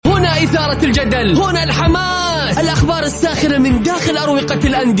إثارة الجدل، هنا الحماس، الأخبار الساخنة من داخل أروقة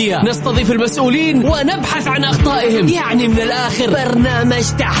الأندية، نستضيف المسؤولين ونبحث عن أخطائهم. يعني من الآخر برنامج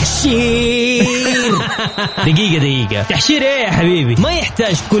تحشير. دقيقة تحشير ايه يا حبيبي؟ ما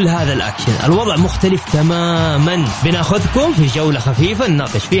يحتاج كل هذا الأكشن، الوضع مختلف تماما. بناخذكم في جولة خفيفة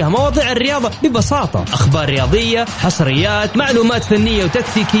نناقش فيها مواضيع الرياضة ببساطة، أخبار رياضية، حصريات، معلومات فنية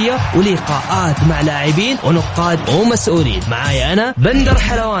وتكتيكية، ولقاءات مع لاعبين ونقاد ومسؤولين. معايا أنا بندر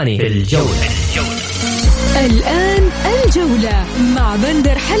حلواني في الجولة. الآن الجولة مع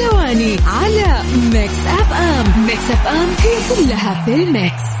بندر حلواني على ميكس أف أم. ميكس أف أم هي كلها في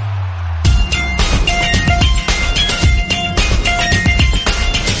الميكس.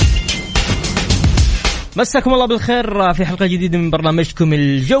 مساكم الله بالخير في حلقة جديدة من برنامجكم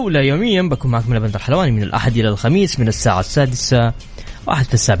الجولة. يوميا بكون معكم بندر حلواني من الأحد إلى الخميس من الساعة 6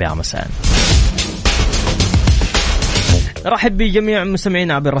 وحتى 7 مساء. نرحب بجميع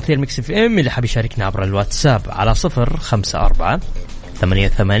مستمعينا عبر رثير ميكس اف ام اللي حاب يشاركنا عبر الواتساب على 054-88-11700.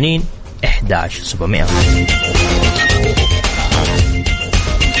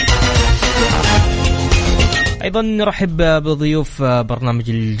 أيضا نرحب بضيوف برنامج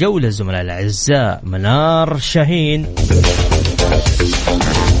الجولة الزملاء الأعزاء منار شاهين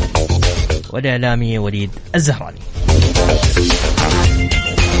والإعلامي وليد الزهراني.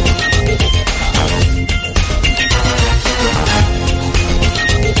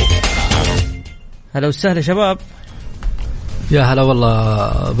 هلا وسهلا شباب. يا هلا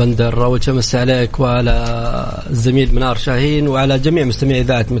والله بندر، أول شيء مسي عليك وعلى الزميل منار شاهين وعلى جميع مستمعي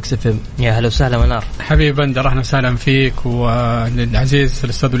إذاعة ميكس اف ام. يا هلا وسهلا منار. حبيبي بندر، أهلا وسهلا فيك وللعزيز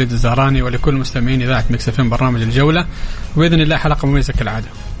الأستاذ وليد الزهراني ولكل مستمعين إذاعة ميكس اف ام برنامج الجولة، وبإذن الله حلقة مميزة كالعادة.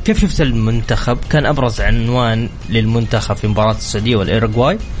 كيف شفت المنتخب؟ كان أبرز عنوان للمنتخب في مباراة السعودية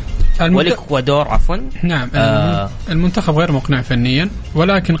والإيروغواي والإكوادور عفوا. نعم. المنتخب غير مقنع فنيا،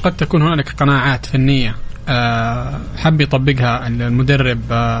 ولكن قد تكون هنالك قناعات فنية حب يطبقها المدرب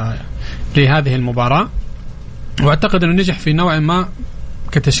لهذه المباراة، واعتقد أنه نجح في نوع ما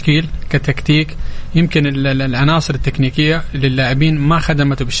كتشكيل كتكتيك. يمكن العناصر التكنيكية للاعبين ما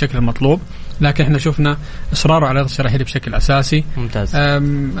خدمته بالشكل المطلوب، لكن احنا شفنا إصراره على الشراحيل بشكل أساسي. ممتاز.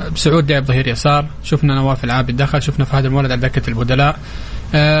 سعود لعب ظهير يسار، شفنا نواف العابد دخل، شفنا فهد المولد على دكة البدلاء.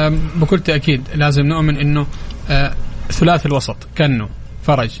 بكل تأكيد لازم نؤمن أنه ثلاثي الوسط كانوا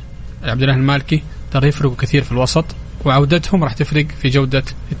فرج عبد الله المالكي ترى يفرقوا كثير في الوسط، وعودتهم راح تفرق في جودة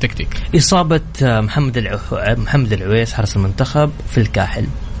التكتيك. إصابة محمد العويس حارس المنتخب في الكاحل،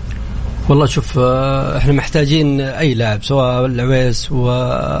 والله شوف احنا محتاجين أي لاعب سواء العويس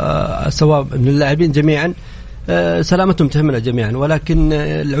وسواء من اللاعبين جميعا سلامتهم تهمنا جميعا، ولكن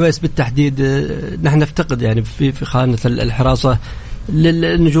العويس بالتحديد نحن نفتقد يعني في خانة الحراسة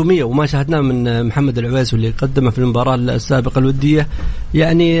للنجومية، وما شاهدناه من محمد العويس واللي قدمه في المباراة السابقة الودية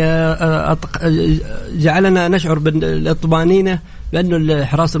يعني جعلنا نشعر بالطمأنينة بأنه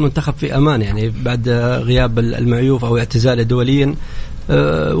حراسة المنتخب في أمان يعني بعد غياب المعيوف أو اعتزاله دوليا.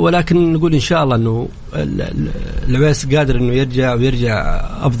 ولكن نقول إن شاء الله أنه العويس قادر أنه يرجع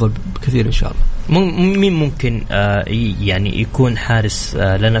أفضل بكثير إن شاء الله. مين ممكن يعني يكون حارس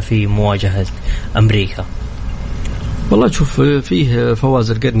لنا في مواجهة أمريكا؟ والله تشوف فيه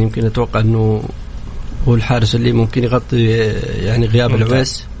فواز القرني، يمكن أتوقع أنه هو الحارس اللي ممكن يغطي يعني غياب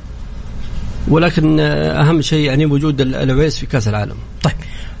العويس، ولكن أهم شيء يعني وجود العويس في كأس العالم. طيب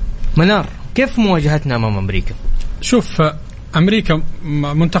منار، كيف مواجهتنا أمام أمريكا؟ شوف أمريكا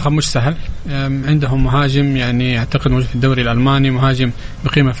منتخب مش سهل، عندهم مهاجم يعني أعتقد موجود في الدوري الألماني، مهاجم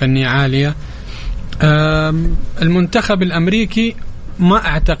بقيمة فنية عالية. المنتخب الأمريكي ما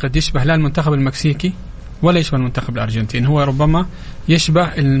أعتقد يشبه لا المنتخب المكسيكي ولا يشبه المنتخب الأرجنتيني، هو ربما يشبه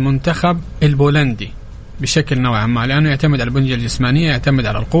المنتخب البولندي بشكل نوعا ما، لأنه يعتمد على البنية الجسمانية، يعتمد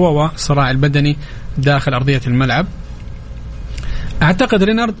على القوة والصراع البدني داخل أرضية الملعب. أعتقد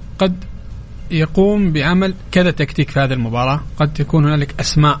رينارد قد يقوم بعمل كذا تكتيك في هذه المباراة، قد تكون هنالك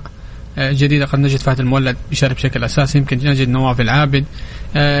أسماء جديدة، قد نجد فهد المولد يشارك بشكل أساسي، يمكن نجد نواف العابد،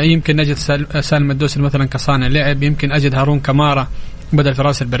 يمكن نجد سالم الدوسري مثلا كصانع لعب، يمكن أجد هارون كمارة بدل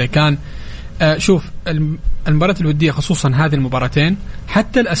فراس البريكان. شوف المباراة الودية خصوصا هذه المباراتين،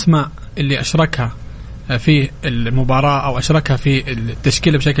 حتى الأسماء اللي أشركها في المباراة أو أشركها في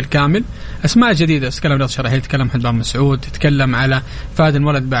التشكيلة بشكل كامل أسماء جديدة. تتكلم رياض شراحيل، تتكلم حبان مسعود، تتكلم على فهد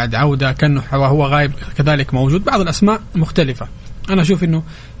المولد بعد عودة كأنه وهو غايب كذلك موجود، بعض الأسماء مختلفة. أنا أشوف أنه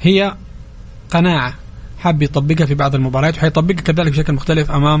هي قناعة حاب يطبقها في بعض المباريات، وحيطبقها كذلك بشكل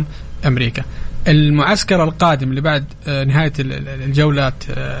مختلف أمام أمريكا. المعسكر القادم اللي بعد نهاية الجولات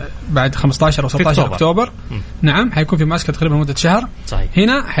بعد 15 أو 16 أكتوبر نعم حيكون في معسكر تقريبا مدة شهر. صحيح.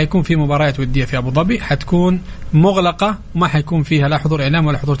 هنا حيكون في مباريات ودية في أبو ظبي، حتكون مغلقة وما حيكون فيها لا حضور إعلام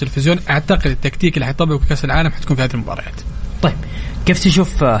ولا حضور تلفزيون. أعتقد التكتيك اللي حيطبقه في كأس العالم حتكون في هذه المباريات. طيب كيف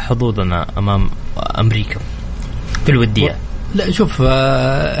تشوف حظوظنا أمام أمريكا في الودية؟ لا شوف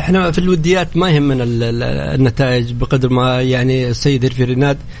احنا في الوديات ما يهمنا النتائج بقدر ما يعني السيد هيرفي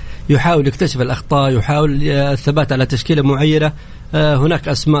ريناد يحاول يكتشف الأخطاء، يحاول الثبات على تشكيلة معينة. هناك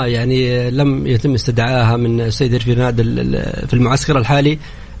أسماء يعني لم يتم استدعائها من السيد هيرفي ريناد في المعسكر الحالي،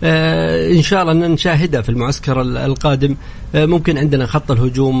 إن شاء الله نشاهدها في المعسكر القادم. ممكن عندنا خط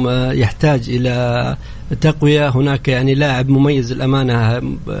الهجوم يحتاج إلى تقوية. هناك يعني لاعب مميز الأمانة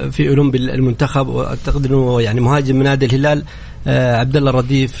في أولمبي المنتخب، وأعتقد أنه يعني مهاجم من نادي الهلال، عبد الله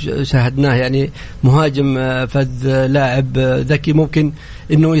الرديف، شاهدناه يعني مهاجم فذ، لاعب ذكي، ممكن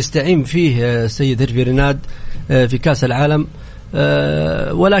أنه يستعين فيه السيد هيرفي ريناد في كأس العالم.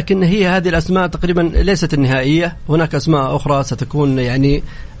 ولكن هي هذه الأسماء تقريبا ليست النهائية، هناك أسماء أخرى ستكون يعني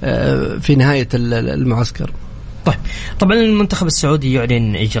في نهاية المعسكر. طيب طبعا المنتخب السعودي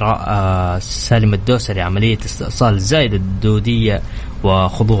يعلن إجراء سالم الدوسري عملية استئصال زائد الدودية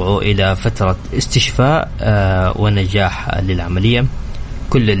وخضوعه إلى فترة استشفاء ونجاح للعملية.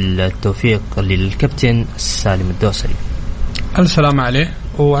 كل التوفيق للكابتن سالم الدوسري. السلام عليه.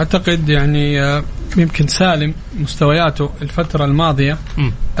 وأعتقد يعني يمكن سالم مستوياته الفترة الماضية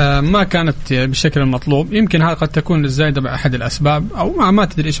ما كانت بالشكل المطلوب. يمكن هذا قد تكون للزايدة بأحد الأسباب أو ما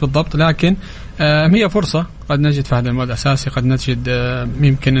تدري إيش بالضبط، لكن هي فرصة. قد نجد في هذا المود الأساسي، قد نجد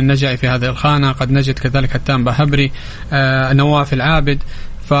يمكن النجاي في هذه الخانة، قد نجد كذلك حتان بهبري، نواف العابد.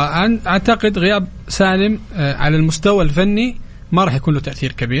 فأعتقد غياب سالم على المستوى الفني ما راح يكون له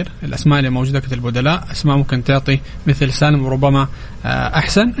تأثير كبير. الأسماء اللي موجودة كالبدلاء أسماء ممكن تعطي مثل سالم وربما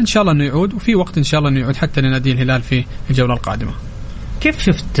أحسن. إن شاء الله إنه يعود، وفي وقت إن شاء الله إنه يعود حتى لنادي الهلال في الجولة القادمة. كيف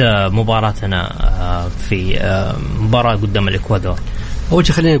شفت مباراتنا في مباراة قدام الإكوادور؟ أول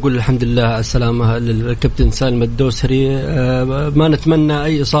شيء خلينا نقول الحمد لله على السلامة للكابتن سالم الدوسري. ما نتمنى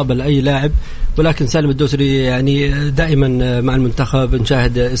أي إصابة لأي لاعب، ولكن سالم الدوسري يعني دائما مع المنتخب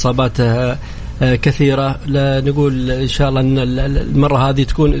نشاهد إصاباته كثيرة. لا نقول إن شاء الله أن المرة هذه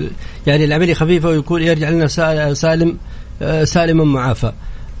تكون يعني العملية خفيفة ويكون يرجع لنا سالما معافى.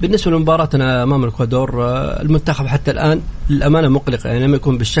 بالنسبة لمباراتنا أمام الإكوادور، المنتخب حتى الآن الأمانة مقلق، يعني لم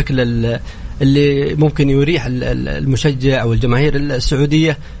يكن بالشكل اللي ممكن يريح المشجع أو الجماهير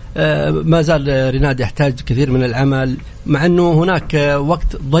السعودية. ما زال ريناد يحتاج كثير من العمل، مع أنه هناك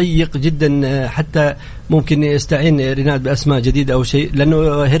وقت ضيق جدا حتى ممكن يستعين ريناد بأسماء جديدة أو شيء،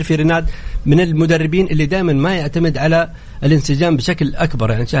 لأنه هيرفي ريناد من المدربين اللي دائما ما يعتمد على الانسجام بشكل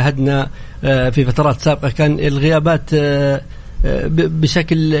أكبر. يعني شاهدنا في فترات سابقة كان الغيابات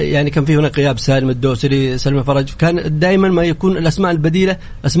بشكل يعني كان في هناك غياب سالم الدوسري، سلمى فرج، كان دائما ما يكون الأسماء البديلة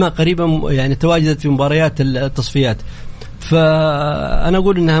أسماء قريبة يعني تواجدت في مباريات التصفيات. فأنا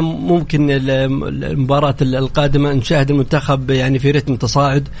أقول أنها ممكن المباراة القادمة نشاهد المنتخب يعني في رتم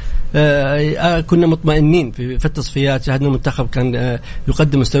تصاعد. كنا مطمئنين في التصفيات، شاهدنا المنتخب كان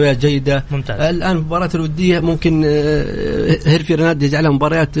يقدم مستويات جيدة. ممتاز. الآن مباراة الودية ممكن هيرفي ريناد يجعلها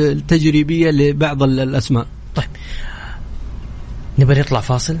مباريات تجريبية لبعض الأسماء. طيب نبي نطلع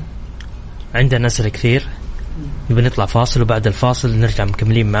فاصل، عندنا أسئلة كثير، نبي نطلع فاصل وبعد الفاصل نرجع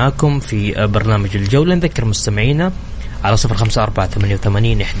مكملين معاكم في برنامج الجولة. نذكر مستمعينا على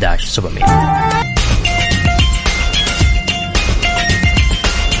 0548811700.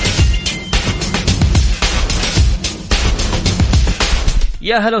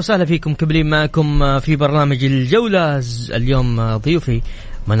 يا هلا وسهلا فيكم، كملين معكم في برنامج الجولة. اليوم ضيوفي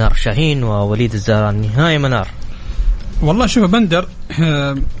منار شاهين ووليد الزهراني. هاي منار. والله شوف بندر،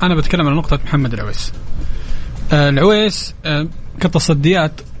 أنا بتكلم عن نقطة محمد العويس. العويس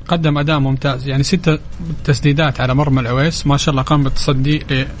كتصديات قدم أداء ممتاز، يعني 6 تسديدات على مرمى العويس، ما شاء الله قام بالتصدي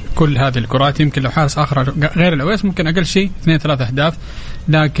لكل هذه الكرات. يمكن لو حارس آخر غير العويس ممكن أقل شيء 2-3 أهداف،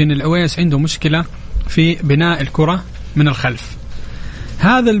 لكن العويس عنده مشكلة في بناء الكرة من الخلف.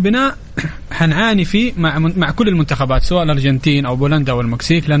 هذا البناء حنعاني فيه مع كل المنتخبات سواء الأرجنتين أو بولندا أو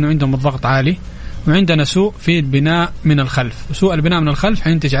المكسيك، لأنه عندهم الضغط عالي وعندنا سوء في البناء من الخلف. سوء البناء من الخلف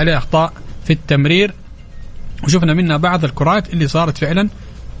حينتج عليه أخطاء في التمرير، وشفنا منها بعض الكرات اللي صارت فعلا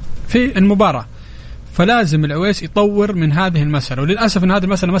في المباراة. فلازم العويس يطور من هذه المسألة، وللأسف أن هذه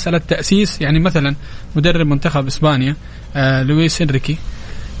المسألة مسألة تأسيس. يعني مثلا مدرب منتخب إسبانيا لويس إنريكي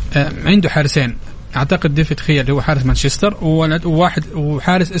عنده حارسين، أعتقد ديفيد خيا اللي هو حارس مانشستر، وواحد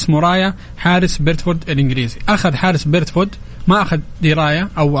وحارس اسمه رايا حارس بيرتفورد الإنجليزي. أخذ حارس بيرتفورد ما أخذ دراية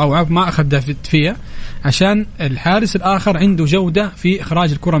أو ما أخذ دفية، عشان الحارس الآخر عنده جودة في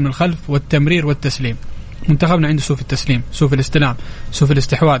إخراج الكرة من الخلف والتمرير والتسليم. منتخبنا عنده سوء في التسليم، سوء في الاستلام، سوء في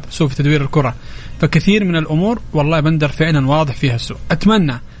الاستحواذ، سوء في تدوير الكرة. فكثير من الأمور والله بندر فعلا واضح فيها السوء.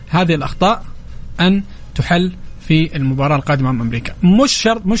 أتمنى هذه الأخطاء أن تحل في المباراة القادمة أمام أمريكا. مش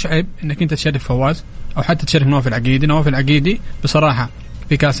شرط، مش عيب إنك أنت تشارك فواز أو حتى تشارك نواف العقيدي. نواف العقيدي بصراحة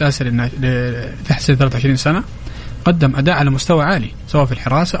في كأس آسيا تحت 23 سنة قدم أداء على مستوى عالي سواء في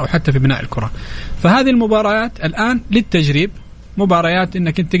الحراسة أو حتى في بناء الكرة. فهذه المباريات الآن للتجريب، مباريات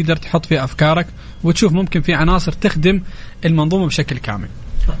إنك أنت تقدر تحط فيها أفكارك وتشوف ممكن في عناصر تخدم المنظومة بشكل كامل.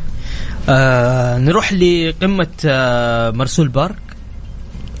 نروح لقمة مرسول بارك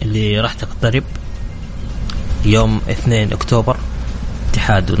اللي راح تقترب يوم 2 أكتوبر،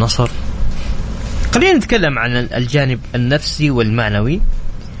 اتحاد ونصر. خلينا نتكلم عن الجانب النفسي والمعنوي.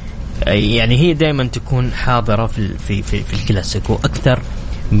 يعني هي دائما تكون حاضرة في الكلاسيكو أكثر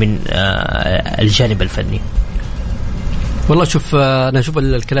من الجانب الفني. والله شوف، أنا أشوف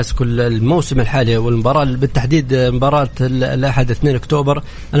الكلاسيكو الموسم الحالي والمباراة بالتحديد مباراة الأحد 2 أكتوبر،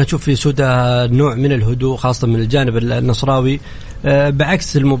 أنا أشوف في سودها نوع من الهدوء خاصة من الجانب النصراوي،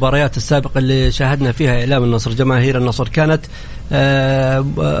 بعكس المباريات السابقة اللي شاهدنا فيها إعلام النصر. جماهير النصر كانت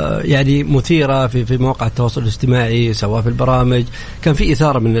يعني مثيرة في مواقع التواصل الاجتماعي سواء في البرامج، كان في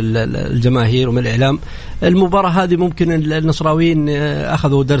إثارة من الجماهير ومن الإعلام. المباراة هذه ممكن النصراويين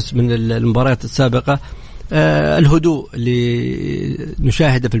أخذوا درس من المباريات السابقة. الهدوء اللي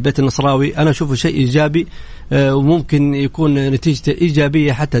نشاهده في البيت النصراوي أنا أشوفه شيء إيجابي، وممكن يكون نتيجة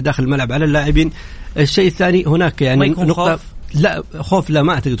إيجابية حتى داخل الملعب على اللاعبين. الشيء الثاني هناك يعني نقطة، لا خوف، لا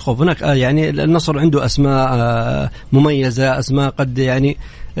ما أعتقد خوف. هناك يعني النصر عنده أسماء مميزة، أسماء قد يعني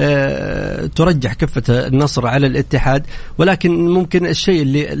ترجح كفة النصر على الاتحاد، ولكن ممكن الشيء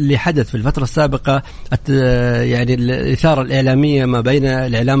اللي حدث في الفترة السابقة يعني الإثارة الإعلامية ما بين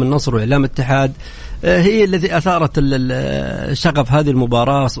الإعلام النصر وإعلام الاتحاد هي التي أثارت شغف هذه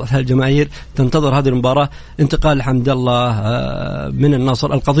المباراة. أصبحت الجماهير تنتظر هذه المباراة. انتقال حمد الله من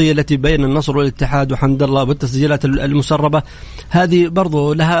النصر، القضية التي بين النصر والاتحاد وحمد الله والتسجيلات المسربة، هذه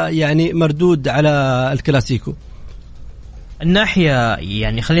برضو لها يعني مردود على الكلاسيكو. الناحية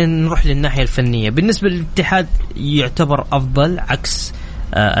يعني خلينا نروح للناحية الفنية. بالنسبة للاتحاد يعتبر أفضل عكس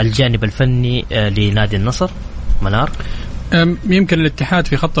الجانب الفني لنادي النصر. منار؟ يمكن الاتحاد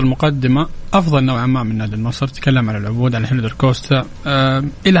في خط المقدمة أفضل نوعا ما من نادي النصر. تكلم على العبود، على هندر كوستا.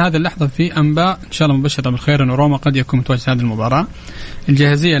 إلى هذه اللحظة في أنباء إن شاء الله مبشرة بالخير أن روما قد يكون متواجد هذه المباراة.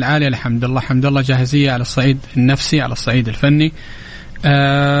 الجاهزية العالية لحمد الله، حمد الله جاهزية على الصعيد النفسي، على الصعيد الفني.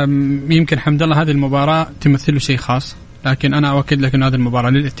 يمكن حمد الله هذه المباراة تمثل له شيء خاص، لكن أنا أؤكد لك أن هذه المباراة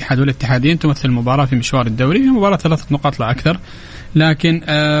للاتحاد والاتحادين تمثل المباراة في مشوار الدوري. هي مباراة 3 نقاط لا أكثر، لكن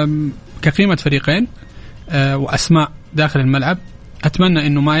كقيمة فريقين وأسماء داخل الملعب أتمنى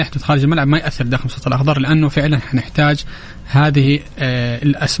أنه ما يحدث خارج الملعب ما يأثر داخل الخط الأخضر، لأنه فعلا نحتاج هذه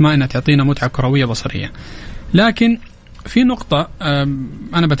الأسماء أنها تعطينا متعة كروية بصرية. لكن في نقطة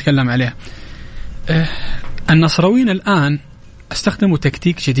أنا بتكلم عليها. النصراويين الآن استخدموا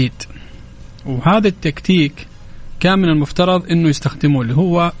تكتيك جديد، وهذا التكتيك كان من المفترض أنه يستخدموه، اللي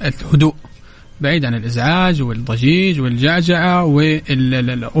هو الهدوء بعيد عن الإزعاج والضجيج والجعجعة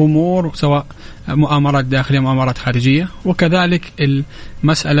والأمور، سواء مؤامرات داخلية مؤامرات خارجية، وكذلك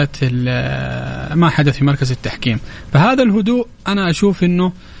مسألة ما حدث في مركز التحكيم. فهذا الهدوء أنا أشوف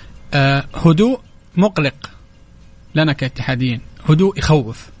أنه هدوء مقلق لنا كاتحاديين، هدوء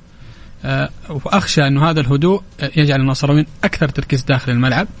يخوف، وأخشى أنه هذا الهدوء يجعل النصراويين أكثر تركيز داخل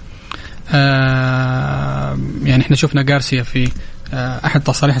الملعب. يعني احنا شفنا غارسيا في أحد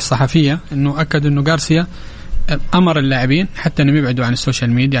تصاريح الصحفية أنه أكد أنه غارسيا أمر اللاعبين حتى أنهم يبعدوا عن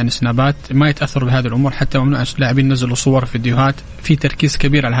السوشيال ميديا، عن السنابات، ما يتأثروا بهذه الأمور، حتى ممنوع اللاعبين نزلوا صور فيديوهات. في تركيز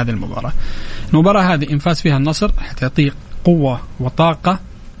كبير على هذه المباراة. المباراة هذه إن فاز فيها النصر حتعطيه قوة وطاقة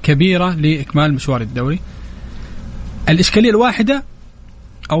كبيرة لإكمال مشوار الدوري. الإشكالية الواحدة،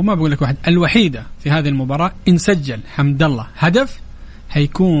 أو ما بقول لك واحد، الوحيدة في هذه المباراة، إن سجل حمد الله هدف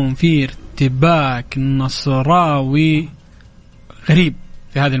هيكون في ارتباك نصراوي غريب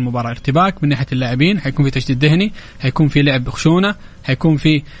في هذه المباراة. ارتباك من ناحية اللاعبين، هيكون في تشديد ذهني، هيكون في لعب بخشونة، هيكون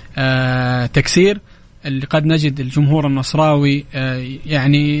في تكسير، اللي قد نجد الجمهور النصراوي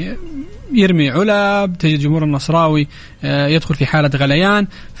يعني يرمي علب، تجد الجمهور النصراوي يدخل في حالة غليان.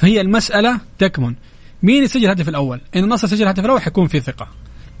 فهي المسألة تكمن مين يسجل الهدف الأول. إن النصر سجل الهدف الأول حيكون في ثقة.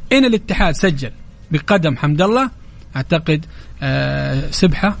 إن الاتحاد سجل بقدم حمد الله أعتقد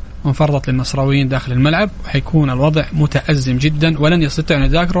سبحة وانفرضت للنصراويين داخل الملعب، وحيكون الوضع متأزم جدا ولن يستطيعوا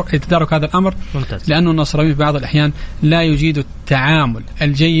أن يتدارك هذا الأمر. ممتاز. لأن النصراويين في بعض الأحيان لا يجيدوا التعامل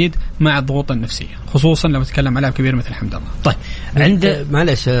الجيد مع الضغوط النفسية، خصوصا لما تتكلم على لاعب كبير مثل حمد الله. طيب عند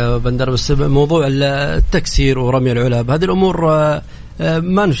معلش بندر، بس موضوع التكسير ورمي العلب هذه الأمور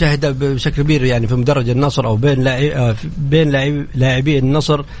ما نشاهدها بشكل كبير يعني في مدرج النصر أو بين لاعبي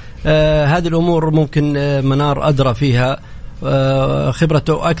النصر. هذه الأمور ممكن منار أدرى فيها،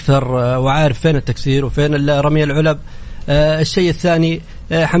 خبرته أكثر وعارف فين التكسير وفين رمي العلب. الشيء الثاني،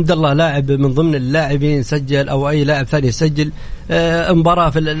 حمد الله لاعب من ضمن اللاعبين سجل أو أي لاعب ثاني يسجل. مباراة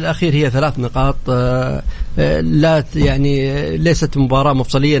في الأخير هي 3 نقاط، لا يعني ليست مباراة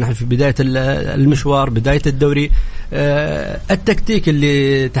مفصلية. نحن في بداية المشوار، بداية الدوري. التكتيك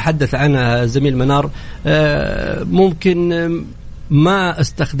اللي تحدث عنه زميل منار ممكن ما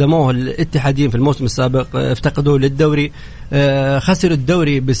استخدموه الاتحادين في الموسم السابق، افتقدوه للدوري، خسروا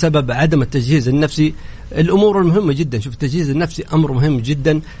الدوري بسبب عدم التجهيز النفسي. الأمور المهمة جدا، شوف التجهيز النفسي أمر مهم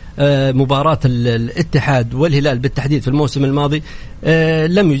جدا. مباراة الاتحاد والهلال بالتحديد في الموسم الماضي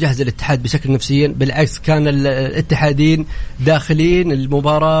لم يجهز الاتحاد بشكل نفسيا، بالعكس كان الاتحادين داخلين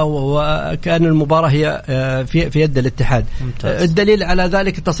المباراة وكان المباراة هي في يد الاتحاد. ممتاز. الدليل على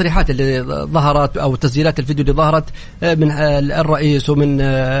ذلك التصريحات اللي ظهرت أو تسجيلات الفيديو اللي ظهرت من الرئيس ومن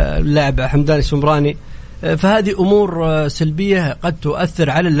اللاعب حمدان الشمراني. فهذه أمور سلبية قد تؤثر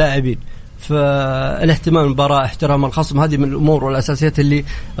على اللاعبين. فالاهتمام بالمباراة، احترام الخصم، هذه من الأمور والأساسيات اللي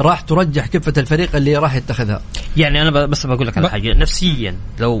راح ترجح كفة الفريق اللي راح يتخذها. يعني أنا بس بقول لك على حاجة نفسيا،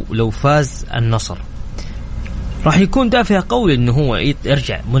 لو فاز النصر راح يكون دافع قوي إنه هو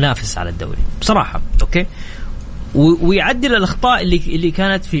يرجع منافس على الدوري بصراحة. أوكي، ويعدل الأخطاء اللي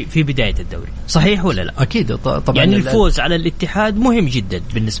كانت في بداية الدوري، صحيح ولا لا؟ أكيد طبعا. يعني الفوز على الاتحاد مهم جدا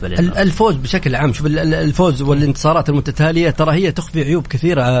بالنسبة لنا. الفوز بشكل عام، شوف الفوز والانتصارات المتتالية ترى هي تخفي عيوب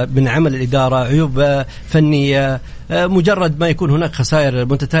كثيرة من عمل الإدارة، عيوب فنية. مجرد ما يكون هناك خسائر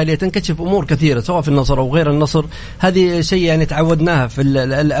متتالية تنكشف أمور كثيرة سواء في النصر أو غير النصر. هذه شيء يعني تعودناها في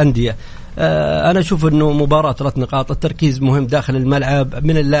الأندية. أنا أشوف أنه مباراة 3 نقاط، التركيز مهم داخل الملعب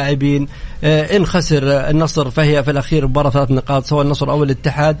من اللاعبين. إن خسر النصر فهي في الأخير مباراة 3 نقاط سواء النصر أو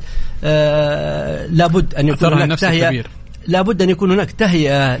الاتحاد. لابد أن يكون هناك تهيئة، لابد أن يكون هناك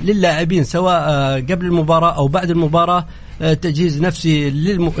تهيئة للاعبين سواء قبل المباراة أو بعد المباراة، تجهيز نفسي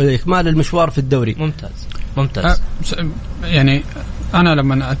لإكمال المشوار في الدوري. ممتاز. يعني أنا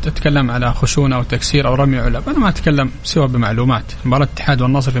لما أتكلم على خشونة أو تكسير أو رمي علب، أنا ما أتكلم سوى بمعلومات. مباراة الاتحاد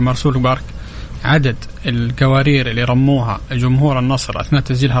والنصر في مرسول بارك، عدد القوارير اللي رموها جمهور النصر أثناء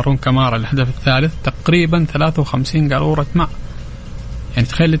تسجيل هارون كمارا الهدف الثالث تقريبا 53 قارورة ماء. يعني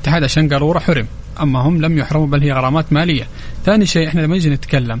تخيل الاتحاد عشان قارورة حرم، أما هم لم يحرموا بل هي غرامات مالية. ثاني شيء، إحنا لما نجي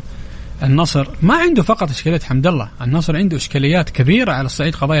نتكلم، النصر ما عنده فقط إشكالية حمد الله، النصر عنده إشكاليات كبيرة على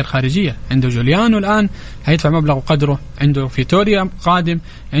الصعيد قضايا الخارجية. عنده جوليانو الآن هيدفع مبلغ قدره، عنده فيتوريا قادم،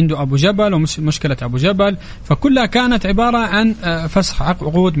 عنده أبو جبل ومشكلة أبو جبل. فكلها كانت عبارة عن فسخ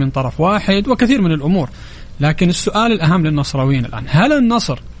عقود من طرف واحد وكثير من الأمور. لكن السؤال الأهم للنصراويين الآن، هل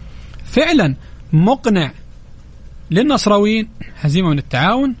النصر فعلا مقنع للنصراويين؟ هزيمة من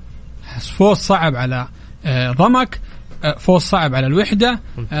التعاون، فوز صعب على ضمك، فوز صعب على الوحدة.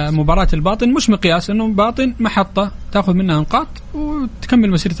 مباراة الباطن مش مقياس، انه باطن محطة تاخذ منها نقاط وتكمل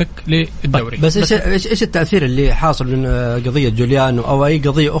مسيرتك للدوري. بس ايش التأثير اللي حاصل من قضية جوليانو او اي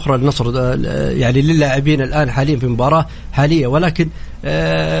قضية اخرى للنصر يعني للاعبين الان حاليا في مباراة حالية، ولكن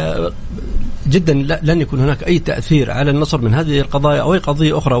جدا لن يكون هناك أي تأثير على النصر من هذه القضايا أو أي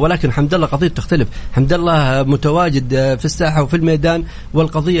قضية أخرى. ولكن حمد الله قضية تختلف، حمد الله متواجد في الساحة وفي الميدان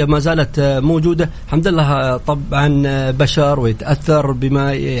والقضية ما زالت موجودة. حمد الله طبعا بشر ويتأثر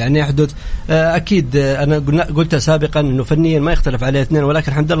بما يعني يحدث. أكيد أنا قلت سابقا أنه فنيا ما يختلف عليه اثنين،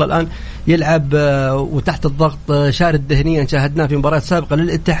 ولكن حمد الله الآن يلعب وتحت الضغط شارد ذهنيا. شاهدناه في مباراة سابقة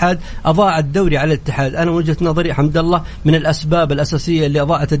للاتحاد أضاع الدوري على الاتحاد. أنا وجهة نظري حمد الله من الأسباب الأساسية اللي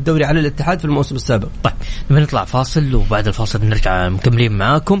أضاعت الدوري على الاتحاد في الموسم السابق. طيب نطلع فاصل وبعد الفاصل نرجع مكملين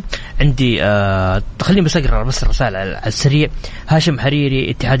معاكم. عندي خليني بس أقرأ بس الرسائل على السريع. هاشم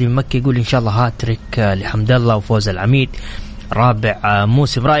حريري اتحادي من مكة يقول إن شاء الله هاتريك لحمد الله وفوز العميد. رابع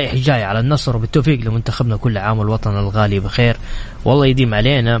موسم رايح جاي على النصر وبالتوفيق لمنتخبنا، كل عام والوطن الغالي بخير، والله يديم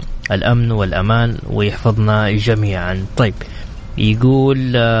علينا الأمن والأمان ويحفظنا جميعا. طيب يقول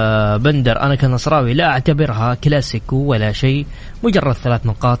بندر أنا كنصراوي لا أعتبرها كلاسيكو ولا شيء، مجرد 3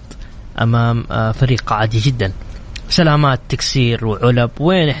 نقاط أمام فريق عادي جدا. سلامات تكسير وعلب،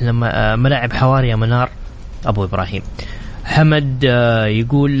 وين إحنا ملاعب حواري يا منار أبو إبراهيم. حمد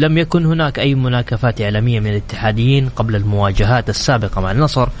يقول لم يكن هناك أي مناكفات إعلامية من الاتحاديين قبل المواجهات السابقة مع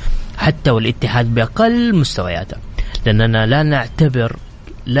النصر حتى والاتحاد بأقل مستوياته، لأننا لا نعتبر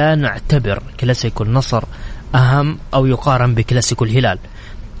لا نعتبر كلاسيكو النصر أهم أو يقارن بكلاسيكو الهلال،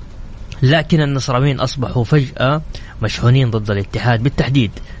 لكن النصراويين أصبحوا فجأة مشحونين ضد الاتحاد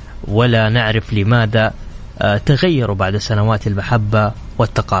بالتحديد، ولا نعرف لماذا تغيروا بعد سنوات المحبة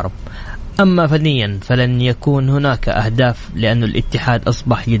والتقارب. أما فنيا فلن يكون هناك أهداف، لأن الاتحاد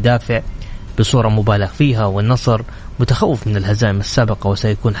أصبح يدافع بصورة مبالغ فيها، والنصر متخوف من الهزائم السابقة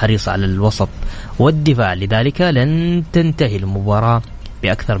وسيكون حريص على الوسط والدفاع، لذلك لن تنتهي المباراة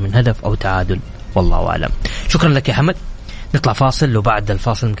بأكثر من هدف أو تعادل، والله أعلم. شكرا لك يا حمد. نطلع فاصل وبعد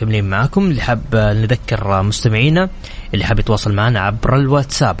الفاصل مكملين معاكم. اللي حاب نذكر مستمعينا اللي حاب يتواصل معنا عبر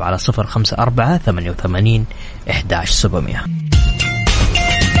الواتساب على 0548811700.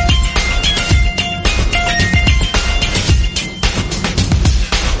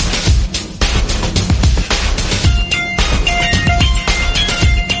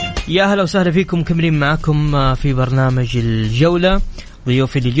 يا هلا وسهلا فيكم، مكملين معكم في برنامج الجولة.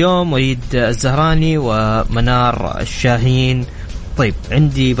 ضيوفي اليوم وليد الزهراني ومنار الشاهين. طيب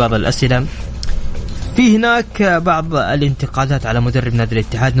عندي بعض الأسئلة. في هناك بعض الانتقادات على مدرب نادي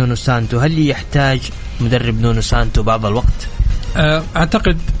الاتحاد نونو سانتو، هل يحتاج مدرب نونو سانتو بعض الوقت؟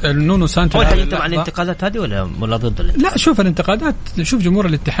 اعتقد نونو سانتو انت مع الانتقادات هذه ولا ضد لا، شوف الانتقادات، شوف جمهور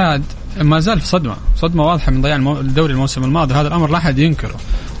الاتحاد ما زال في صدمة واضحة من ضياع الدوري الموسم الماضي، هذا الأمر لا أحد ينكره،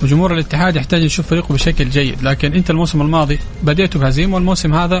 وجمهور الاتحاد يحتاج يشوف فريقه بشكل جيد. لكن أنت الموسم الماضي بديته بهزيمة،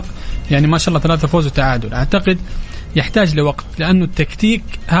 والموسم هذا يعني ما شاء الله 3 فوز وتعادل. أعتقد يحتاج لوقت، لأنه التكتيك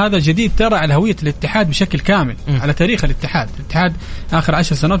هذا جديد ترى على هوية الاتحاد بشكل كامل، على تاريخ الاتحاد آخر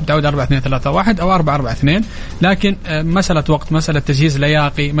 10 سنوات متعود 4-2-3-1 أو 4-4-2، لكن مسألة وقت، مسألة تجهيز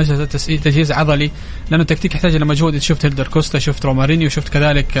لياقي، مسألة تجهيز عضلي، لأنه التكتيك يحتاج إلى مجهود. شفت هيلدر كوستا، شفت رومارينيو، شفت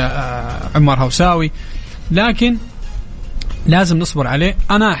كذلك عمر هوساوي، لكن لازم نصبر عليه.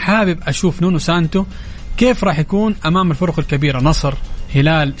 أنا حابب أشوف نونو سانتو كيف راح يكون أمام الفرق الكبيرة، نصر،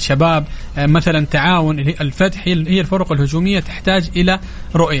 هلال، شباب، مثلا تعاون، الفتح، هي الفرق الهجومية تحتاج إلى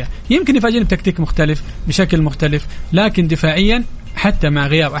رؤية. يمكن يفاجئني بتكتيك مختلف بشكل مختلف، لكن دفاعيا حتى مع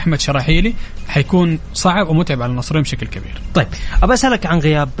غياب أحمد شراحيلي حيكون صعب ومتعب على النصرين بشكل كبير. طيب أبى أسألك عن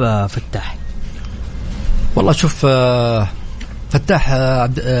غياب فتاح. والله شوف فتاح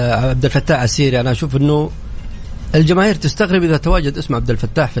عبد الفتاح عسيري، أنا أشوف أنه الجماهير تستغرب إذا تواجد اسم عبد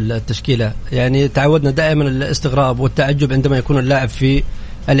الفتاح في التشكيلة. يعني تعودنا دائما الاستغراب والتعجب عندما يكون اللاعب في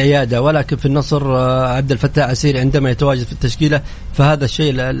العيادة، ولكن في النصر عبد الفتاح عسيري عندما يتواجد في التشكيلة فهذا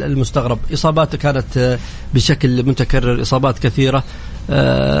الشيء المستغرب. إصاباته كانت بشكل متكرر، إصابات كثيرة.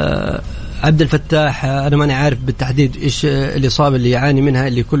 عبد الفتاح أنا ماني عارف بالتحديد إيش الإصابة اللي يعاني منها،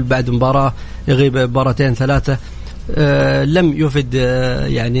 اللي كل بعد مباراة يغيب 2-3. لم يفد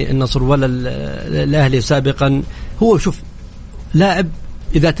يعني النصر ولا الأهلي سابقا. هو شوف لاعب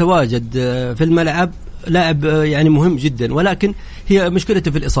إذا تواجد في الملعب لاعب يعني مهم جدا، ولكن هي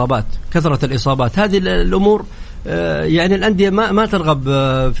مشكلته في الإصابات، كثرة الإصابات. هذه الأمور يعني الأندية ما ترغب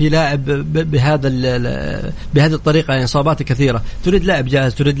في لاعب بهذه الطريقة، يعني إصابات كثيرة. تريد لاعب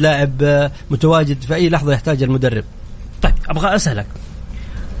جاهز، تريد لاعب متواجد في أي لحظة يحتاج المدرب. طيب أبغى أسألك،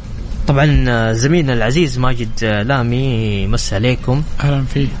 طبعا زميلنا العزيز ماجد لامي مس عليكم. أهلا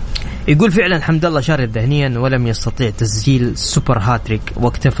فيه. يقول فعلا حمد الله شارد ذهنيا ولم يستطيع تسجيل سوبر هاتريك،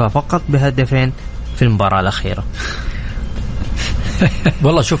 واكتفى فقط بهدفين في المباراة الأخيرة.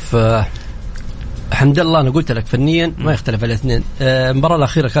 والله شوف حمد الله أنا قلت لك فنيا ما يختلف الاثنين. المباراة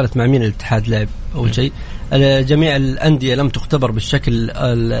الأخيرة كانت مع مين الاتحاد لعب أول شيء، جميع الأندية لم تختبر بالشكل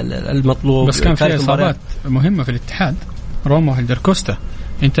المطلوب، بس كان في إصابات مهمة في الاتحاد، روما وهيلدر كوستا.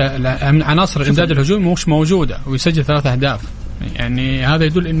 انت عناصر الامداد الهجومي مش موجوده ويسجل 3 أهداف، يعني هذا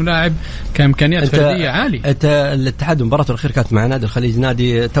يدل انه لاعب كامكانيات فرديه عاليه. انت الاتحاد مباراته الاخيره كانت مع نادي الخليج،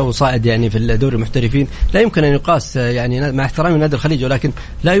 نادي تو صاعد يعني في الدوري المحترفين، لا يمكن ان يقاس، يعني مع احترامي نادي الخليج، ولكن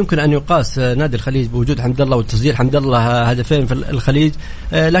لا يمكن ان يقاس نادي الخليج بوجود حمد الله وتسجيل حمد الله هدفين في الخليج.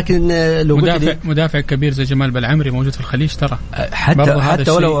 لكن لو مدافع كبير زي جمال بالعمري موجود في الخليج ترى،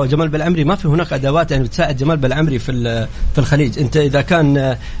 حتى ولو جمال بالعمري ما في هناك ادوات يعني بتساعد جمال بالعمري في الخليج. انت اذا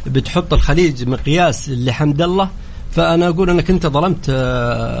كان بتحط الخليج مقياس لحمد الله فأنا أقول أنك أنت ظلمت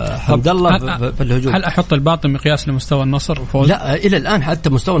حمد الله في الهجوم. هل أحط الباطن مقياس لمستوى النصر وفوز؟ لا، إلى الآن حتى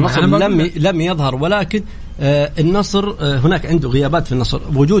مستوى النصر لم يظهر، ولكن النصر هناك عنده غيابات في النصر.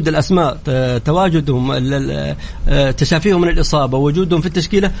 وجود الأسماء، تواجدهم، تشافيهم من الإصابة، وجودهم في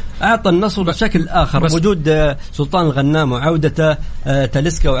التشكيلة أعطى النصر بشكل آخر. وجود سلطان الغنام وعودته،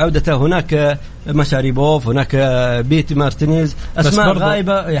 تاليسكا وعودته، هناك مشاريبوف، هناك بيتي مارتينيز، أسماء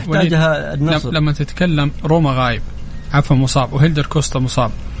غائبة يحتاجها النصر. لما تتكلم روما غايب، عفوا مصاب، وهيلدر كوستا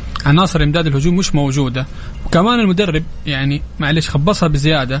مصاب، عناصر امداد الهجوم مش موجودة، وكمان المدرب يعني معلش خبصها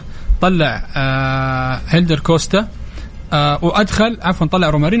بزيادة، طلع هيلدر كوستا وأدخل طلع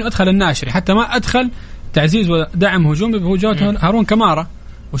رومارينو وأدخل الناشري، حتى ما أدخل تعزيز ودعم هجومي بوجود هارون كمارة.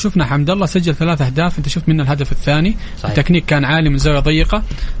 وشفنا حمد الله سجل 3 أهداف، انت شفت منه الهدف الثاني التكنيك كان عالي من زاوية ضيقة،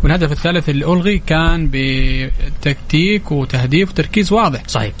 والهدف الثالث اللي ألغي كان بتكتيك وتهديف وتركيز واضح.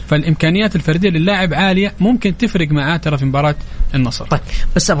 صحيح. فالإمكانيات الفردية للاعب عالية، ممكن تفرق معاه ترى في مباراة النصر. طيب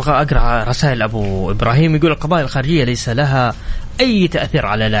بس أبغى أقرأ رسائل أبو إبراهيم، يقول القضايا الخارجية ليس لها أي تأثير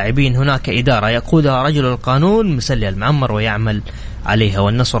على لاعبين، هناك إدارة يقودها رجل القانون مسلي المعمر ويعمل عليها،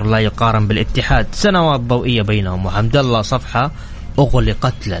 والنصر لا يقارن بالاتحاد، سنوات ضوئية بينهم، وحمد الله صفحة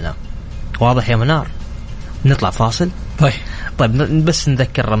أغلقت لنا. واضح يا منار؟ نطلع فاصل. طيب بس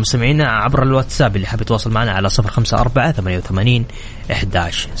نذكر مستمعينا عبر الواتساب اللي حاب يتواصل معنا على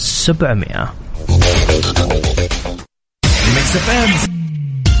 0548811700.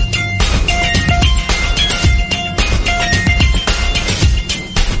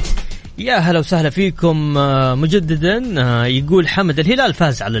 يا هلا وسهلا فيكم مجددا. يقول حمد الهلال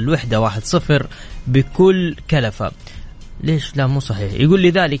فاز على الوحدة 1-0 بكل كلفة. ليش لا مو صحيح؟ يقول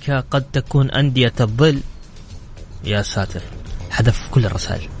لذلك قد تكون أندية الظل. يا ساتر، حذف كل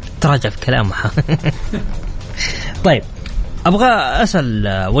الرسائل، تراجع في كلامها. طيب أبغى أسأل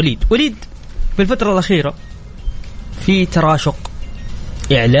وليد في الفترة الأخيرة في تراشق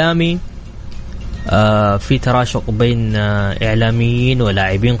إعلامي، في تراشق بين إعلاميين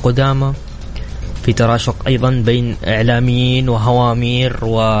ولاعبين قدامى، في تراشق أيضا بين إعلاميين وهوامير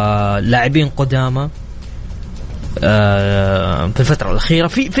ولاعبين قدامى في الفترة الأخيرة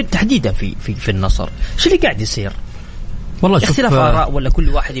في تحديدا في النصر. شو اللي قاعد يصير؟ والله اختلاف آراء ولا كل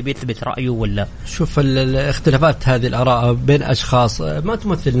واحد يبي يثبت رأيه؟ ولا شوف الاختلافات هذه الآراء بين أشخاص ما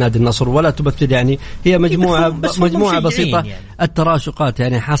تمثل نادي النصر ولا تمثل، يعني هي مجموعة بسيطة يعني. التراشقات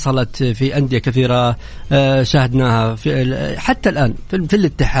يعني حصلت في أندية كثيرة شاهدناها في حتى الآن في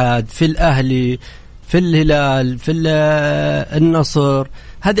الاتحاد، في الأهلي، في الهلال، في النصر.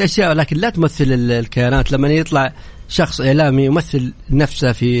 هذه أشياء لكن لا تمثل الكيانات. لما يطلع شخص إعلامي يمثل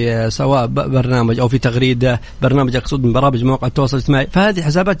نفسه في سواء برنامج أو في تغريدة، برنامج أقصد من برامج مواقع التواصل الاجتماعي، فهذه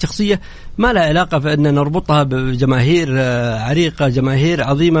حسابات شخصية ما لها علاقة فإن نربطها بجماهير عريقة، جماهير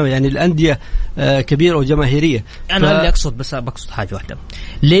عظيمة، يعني الأندية كبيرة وجماهيرية. أنا اللي أقصد بس بقصد حاجة واحدة،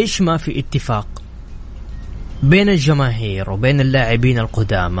 ليش ما في اتفاق بين الجماهير وبين اللاعبين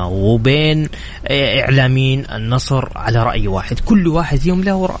القدامى وبين إعلاميين النصر على رأي واحد، كل واحد فيهم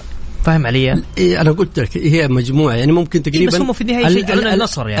له رأي؟ فاهم علي؟ أنا قلت لك هي مجموعة، يعني ممكن تقريبا بس هم في النهاية يشجعون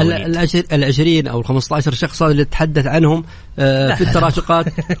النصر يعني 20 أو 15 شخص اللي تحدث عنهم في التراشقات.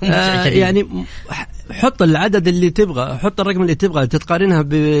 يعني حط العدد اللي تبغى، حط الرقم اللي تبغى، تتقارنها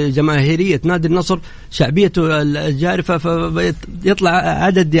بجماهيرية نادي النصر، شعبيته الجارفة، فيطلع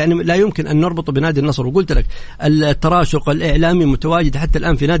عدد يعني لا يمكن أن نربطه بنادي النصر. وقلت لك التراشق الإعلامي متواجد حتى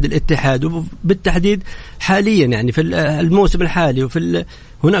الآن في نادي الاتحاد، وبالتحديد حاليا يعني في الموسم الحالي، وفي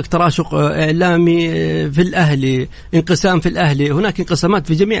هناك تراشق إعلامي في الأهلي، انقسام في الأهلي، هناك انقسامات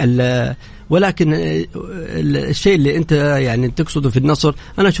في جميع ولكن الشيء اللي أنت يعني تقصده في النصر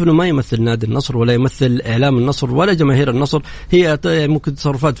أنا أشوف إنه ما يمثل نادي النصر ولا يمثل إعلام النصر ولا جماهير النصر. هي ممكن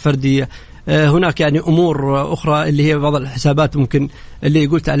تصرفات فردية، هناك يعني أمور أخرى اللي هي بعض الحسابات ممكن اللي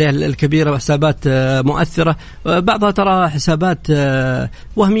قلت عليها الكبيرة حسابات مؤثرة، بعضها ترى حسابات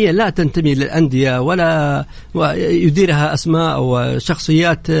وهمية لا تنتمي للأندية ولا يديرها أسماء أو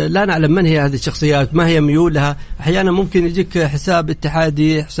شخصيات لا نعلم من هي هذه الشخصيات، ما هي ميولها. أحيانا ممكن يجيك حساب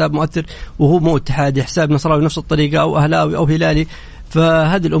اتحادي، حساب مؤثر وهو مو اتحادي، حساب نصراوي نفس الطريقة أو أهلاوي أو هلالي،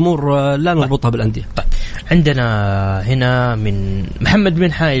 فهذه الأمور لا نربطها بالأندية. طيب عندنا هنا من محمد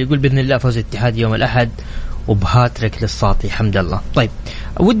بن حايل يقول بإذن الله فوز الاتحاد يوم الأحد وبهاتريك للساطي حمد الله. طيب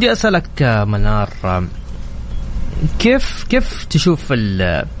ودي أسألك منار، كيف تشوف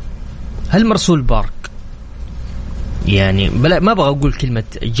هل مرسول بارك يعني ما بغى أقول كلمة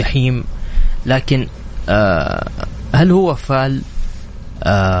جحيم، لكن هل هو فال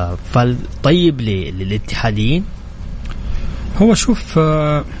طيب للاتحاديين؟ هو شوف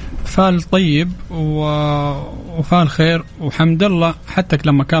فال طيب وفال خير، وحمد الله حتى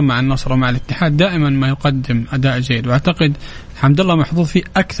لما كان مع النصر ومع الاتحاد دائما ما يقدم أداء جيد، وأعتقد حمد الله محظوظ فيه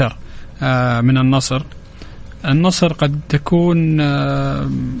أكثر من النصر قد تكون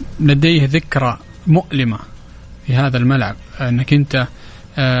لديه ذكرى مؤلمة في هذا الملعب، أنك أنت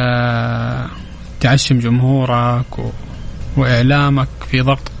تعشم جمهورك وإعلامك في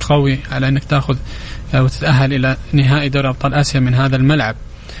ضغط قوي على أنك تأخذ وتتأهل إلى نهائي دوري أبطال آسيا من هذا الملعب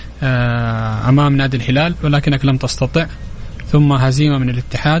أمام نادي الهلال، ولكنك لم تستطع، ثم هزيمة من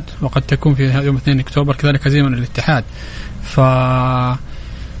الاتحاد، وقد تكون في يوم 2 أكتوبر كذلك هزيمة من الاتحاد.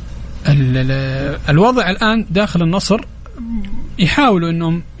 الوضع الآن داخل النصر يحاولوا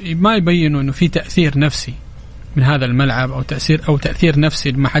أنهم ما يبينوا أنه في تأثير نفسي من هذا الملعب أو تأثير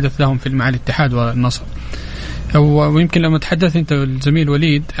نفسي لما حدث لهم مع الاتحاد والنصر. ويمكن لما تحدث أنت الزميل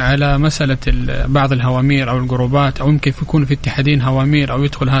وليد على مسألة بعض الهوامير أو الجروبات، أو يمكن يكون في اتحادين هوامير أو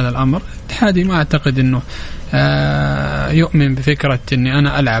يدخل هذا الأمر، اتحادي ما أعتقد أنه يؤمن بفكرة أني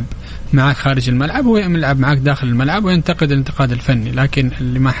أنا ألعب معك خارج الملعب، هو يلعب معك داخل الملعب وينتقد الانتقاد الفني. لكن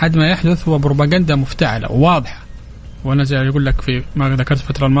اللي ما حد ما يحدث هو بروباغندا مفتعلة وواضحة، وأنا زي يقول لك في ما ذكرت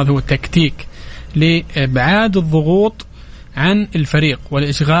الفترة الماضية هو تكتيك لإبعاد الضغوط عن الفريق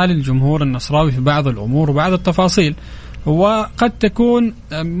والإشغال الجمهور النصراوي في بعض الأمور وبعض التفاصيل. وقد تكون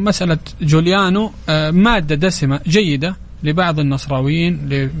مسألة جوليانو مادة دسمة جيدة لبعض النصراويين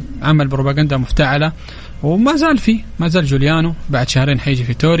لعمل بروباغندا مفتعلة، وما زال جوليانو بعد شهرين حيجي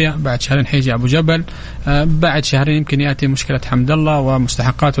فيتوريا، بعد شهرين حيجي أبو جبل، بعد شهرين يمكن يأتي مشكلة حمد الله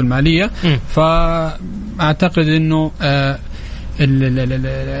ومستحقاته المالية. فأعتقد أنه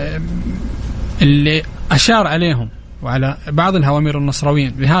اللي أشار عليهم وعلى بعض الهوامير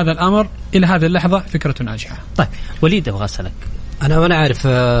النصراويين بهذا الأمر إلى هذه اللحظة فكرة ناجحة. طيب وليد أبغى أسألك، أنا عارف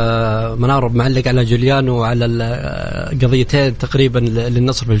منار معلق على جوليانو وعلى القضيتين تقريبا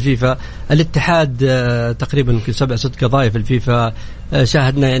للنصر في الفيفا. الاتحاد تقريبا يمكن 7-6 قضايا في الفيفا،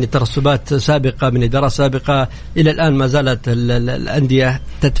 شاهدنا يعني ترسبات سابقة من إدارة سابقة، إلى الآن ما زالت الأندية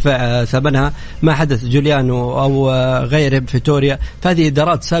تدفع ثمنها. ما حدث جوليانو أو غيره بفيتوريا، فهذه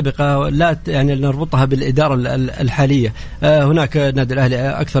إدارات سابقة لا يعني نربطها بالإدارة الحالية. هناك نادي الأهلي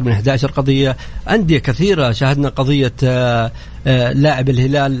أكثر من 11 قضية، أندية كثيرة شاهدنا قضية لاعب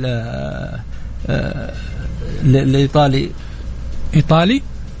الهلال الإيطالي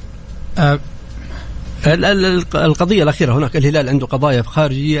القضية الأخيرة. هناك الهلال عنده قضايا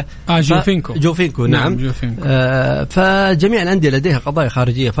خارجية، جوفينكو نعم. فجميع الأندية لديها قضايا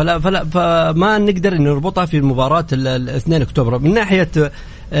خارجية، فما نقدر أن نربطها في مباراة 2 أكتوبر. من ناحية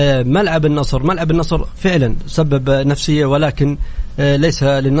ملعب النصر فعلا سبب نفسية، ولكن ليس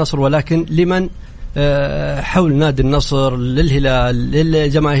للنصر ولكن لمن حول نادي النصر، للهلال،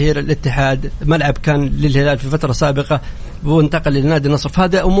 للجماهير الاتحاد. ملعب كان للهلال في فترة سابقة وانتقل لنادي النصر،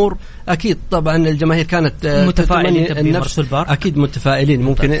 فهذا أمور أكيد طبعا الجماهير كانت متفائلين أكيد متفائلين.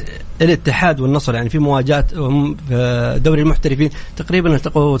 ممكن الاتحاد والنصر يعني في مواجهات في دوري المحترفين تقريبا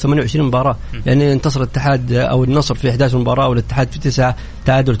التقوا 28 مباراة، يعني انتصر الاتحاد أو النصر في 11 مباراة والاتحاد في 9،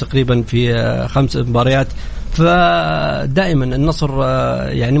 تعادل تقريبا في 5 مباريات. فدائما النصر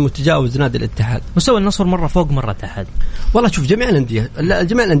يعني متجاوز نادي الاتحاد. مستوى النصر مرة فوق مرة تحت. والله شوف جميع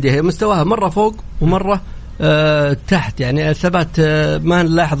الأندية مستواها مرة فوق ومرة تحت، يعني الثبات ما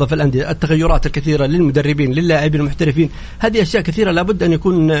نلاحظه في الأندية. التغيرات الكثيرة للمدربين للاعبين المحترفين، هذه أشياء كثيرة لابد أن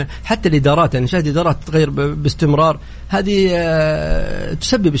يكون حتى الإدارات، يعني شاهد إدارات تتغير باستمرار، هذه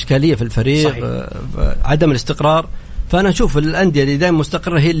تسبب إشكالية في الفريق، عدم الاستقرار. فأنا أشوف الأندية اللي دائما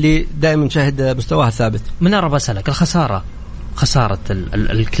مستقرة هي اللي دائما نشاهد مستواها ثابت. منار بسألك، خسارة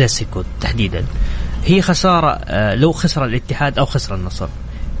الكلاسيكو تحديدا هي خسارة، لو خسر الاتحاد أو خسر النصر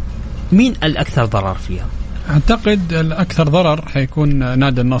مين الأكثر ضرر فيها؟ أعتقد الأكثر ضرر حيكون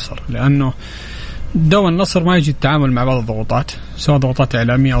نادي النصر، لأنه دو النصر ما يجي التعامل مع بعض الضغوطات، سواء ضغوطات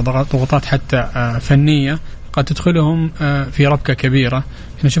إعلامية أو ضغوطات حتى فنية، قد تدخلهم في ربكة كبيرة.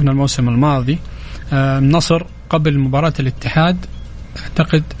 احنا شفنا الموسم الماضي النصر قبل مباراة الاتحاد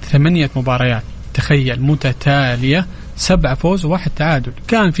أعتقد 8 مباريات تخيل متتالية، 7 فوز و1 تعادل،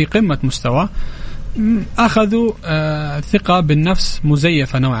 كان في قمة مستوى. أخذوا ثقة بالنفس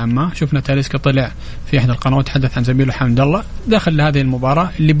مزيفة نوعا ما. شفنا تاليسكا طلع في إحدى القنوات تحدث عن زميله حمد الله، دخل لهذه المباراة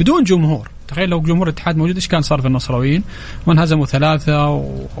اللي بدون جمهور. تخيل لو جمهور الاتحاد موجود إيش كان صار في النصراويين، وانهزموا 3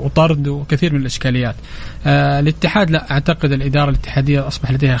 وطرد وكثير من الإشكاليات. الاتحاد لا، أعتقد الإدارة الاتحادية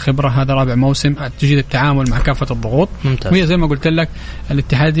أصبح لديها خبرة، هذا رابع موسم تجيد التعامل مع كافة الضغوط. وهي زي ما قلت لك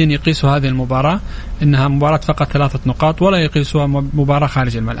الاتحادين يقيسوا هذه المباراة إنها مباراة فقط 3 نقاط، ولا يقيسوها مباراة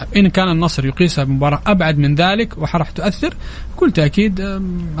خارج الملعب. إن كان النصر يقيسها بمباراة أبعد من ذلك وراح تؤثر، بكل تأكيد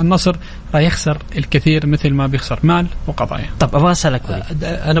النصر راح يخسر الكثير مثل ما بيخسر مال وقضايا. طب أبغى أسألك،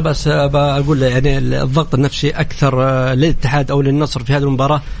 أنا بس أقول يعني الضغط النفسي أكثر للاتحاد أو للنصر في هذه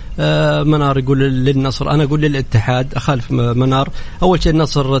المباراة. منار يقول للنصر، أنا أقول للاتحاد، أخالف منار. أول شيء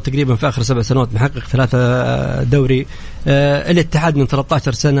النصر تقريبا في آخر 7 سنوات محقق 3 دوري، الاتحاد من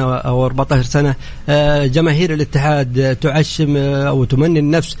 13 سنة أو 14 سنة. جماهير الاتحاد تعشم أو تمني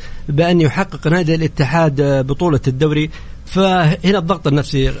النفس بأن يحقق نادي الاتحاد بطولة الدوري، فهنا الضغط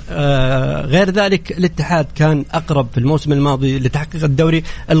النفسي. غير ذلك الاتحاد كان أقرب في الموسم الماضي لتحقيق الدوري،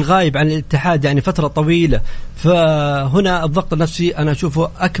 الغايب عن الاتحاد يعني فترة طويلة. فهنا الضغط النفسي أنا أشوفه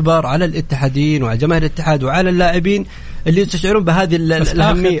أكبر على الاتحاديين وعلى جماهير الاتحاد وعلى اللاعبين اللي يستشعرون بهذه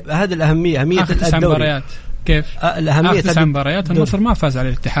الأهمية، أهمية الدوري. كيف؟ الأهمية آخر 9 مباريات النصر ما فاز على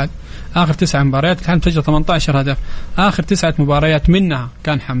الاتحاد. آخر 9 مباريات الاتحاد سجل 18 هدف. آخر 9 مباريات منها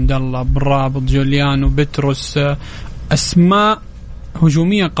كان حمد الله، برابط، جوليانو، بتروس، أسماء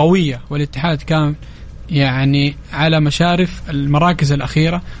هجومية قوية، والاتحاد كان على مشارف المراكز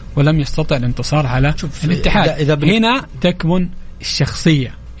الأخيرة ولم يستطع الانتصار على الاتحاد. هنا تكمن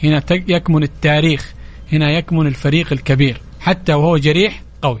الشخصية، هنا يكمن التاريخ، هنا يكمن الفريق الكبير حتى وهو جريح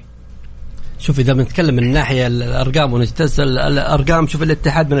قوي. شوف إذا بنتكلم من ناحية الأرقام ونجتز الأرقام، شوف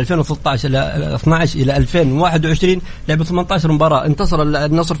الاتحاد من 2013 إلى 12 إلى 2021 لعب 18 مباراة، انتصر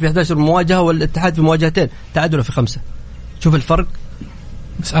النصر في 11 مواجهة والاتحاد في مواجهتين، تعادل في 5. شوف الفرق.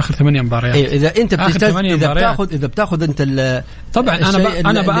 بس آخر 8 مباريات. إذا أنت إذا بتاخذ أنت طبعا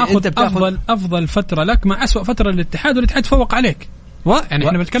أنا بأخذ أفضل فترة لك مع أسوأ فترة للاتحاد، والاتحاد فوق عليك.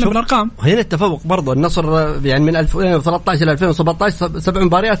 احنا بنتكلم بالارقام. هنا التفوق برضو النصر من 2013 الى 2017 7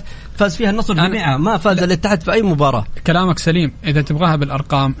 مباريات فاز فيها النصر جميعها، ما فاز الاتحاد في اي مباراه. كلامك سليم اذا تبغاها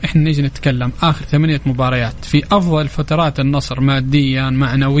بالارقام. احنا نيجي نتكلم اخر 8 مباريات في افضل فترات النصر ماديا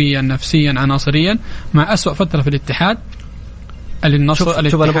معنويا نفسيا عناصريا مع أسوأ فتره في الاتحاد.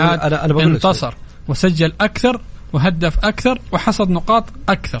 الاتحاد انتصر وسجل اكثر وهدف اكثر وحصد نقاط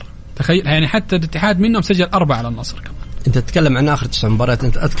اكثر. تخيل حتى الاتحاد منهم سجل 4 على النصر كمان. انت تتكلم عن اخر 9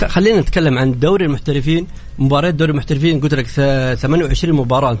 مباريات. خلينا نتكلم عن دوري المحترفين. مباريات دوري المحترفين قلت لك 28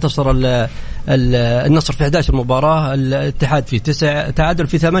 مباراه، انتصر النصر في 11 مباراه، الاتحاد في 9، تعادل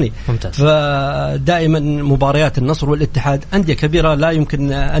في 8. ممتاز. فدائما مباريات النصر والاتحاد انديه كبيره لا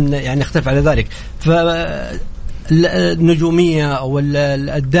يمكن ان يختلف على ذلك. النجومية أو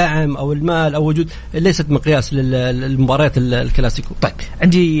الدعم أو المال أو وجود ليست مقياس للمباريات الكلاسيكو. طيب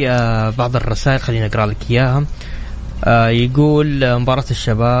عندي بعض الرسائل خلينا أقرأ لك إياها. يقول مباراة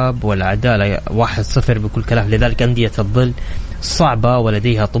الشباب والعدالة 1-0 بكل كلام، لذلك أندية الظل صعبة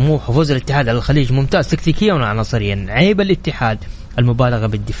ولديها طموح، وفوز الاتحاد على الخليج ممتاز تكتيكيا وعناصريا. عيب الاتحاد المبالغة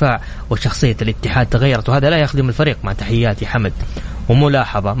بالدفاع، وشخصية الاتحاد تغيرت وهذا لا يخدم الفريق. مع تحياتي حمد.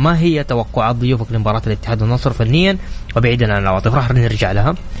 وملاحظة، ما هي توقعات ضيوفك لمباراة الاتحاد والنصر فنيا وبعيدا عن العواطف؟ راح نرجع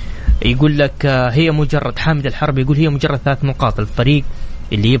لها. يقول لك هي مجرد، حامد الحرب يقول هي مجرد 3 نقاط، الفريق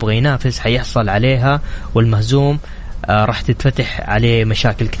اللي يبغى ينافس حيحصل عليها، والمهزوم راح تتفتح عليه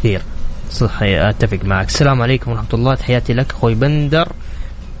مشاكل كثير. صح، اتفق معك. السلام عليكم ورحمة الله، تحياتي لك اخوي بندر.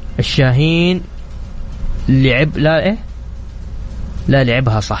 الشاهين لعب لا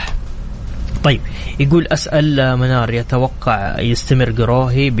لعبها صح. طيب يقول أسأل منار، يتوقع يستمر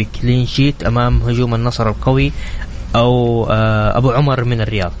قروهي بكلين شيت أمام هجوم النصر القوي أو أبو عمر من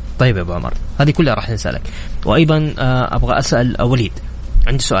الرياض؟ طيب أبو عمر هذه كلها راح نسألك. وأيضا أبغى أسأل وليد،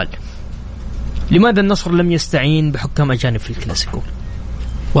 عندي سؤال، لماذا النصر لم يستعين بحكام أجانب في الكلاسيكو؟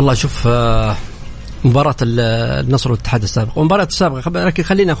 والله شوف مباراة النصر والاتحاد السابق ومباراة السابقة، لكن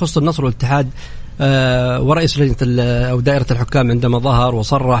خلينا نخص النصر والاتحاد. ورئيس لجنة أو دائرة الحكام عندما ظهر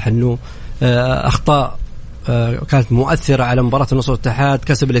وصرح أنه أخطاء كانت مؤثرة على مباراة النصر والاتحاد،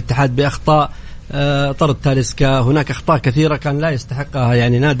 كسب الاتحاد بأخطاء، طرد تاليسكا، هناك أخطاء كثيرة كان لا يستحقها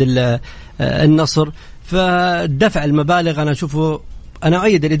نادي النصر. فدفع المبالغ أنا أشوفه، أنا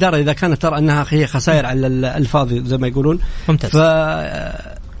أؤيد الإدارة إذا كانت ترى أنها هي خسائر على الفاضي زي ما يقولون. ممتاز.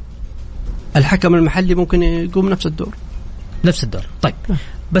 فالحكم المحلي ممكن يقوم نفس الدور. طيب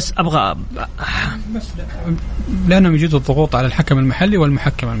بس أبغى لأنهم يجدوا الضغوط على الحكم المحلي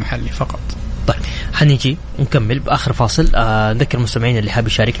والمحكم المحلي فقط. طيب حنيجي نكمل بآخر فاصل. أذكر المستمعين اللي حاب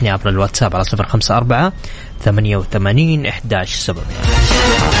يشاركني عبر الواتساب على 054 88 11 700.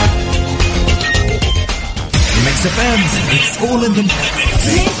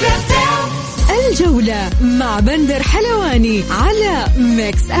 الجولة مع بندر حلواني على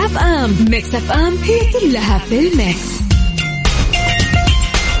ميكس أف أم. ميكس أف أم هي كلها في الميكس.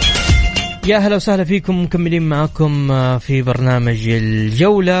 يا هلا وسهلا فيكم، مكملين معكم في برنامج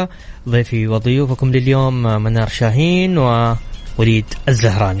الجولة. ضيفي وضيوفكم لليوم منار شاهين ووليد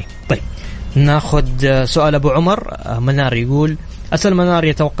الزهراني. طيب ناخذ سؤال أبو عمر. منار يقول، أسأل منار،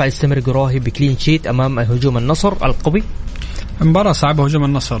 يتوقع يستمر قروهي بكلين شيت أمام هجوم النصر القوي؟ مباراة صعبة، هجوم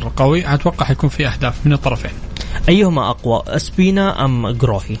النصر قوي، أتوقع يكون في أهداف من الطرفين. أيهما أقوى، أسبينا أم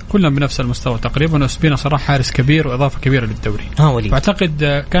قروهي؟ كلهم بنفس المستوى تقريبا. أسبينا صراحة حارس كبير وإضافة كبيرة للدوري. وليد،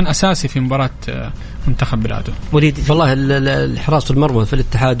 وأعتقد كان أساسي في مباراة منتخب بلاده. وليد، والله الحراس المرمى في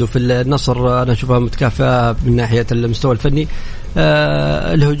الاتحاد وفي النصر أنا أشوفها متكافئة من ناحية المستوى الفني.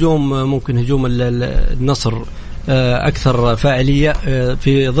 الهجوم ممكن هجوم النصر أكثر فاعلية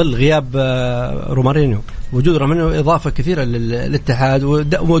في ظل غياب رومارينيو. وجود رومارينيو إضافة كثيرة للاتحاد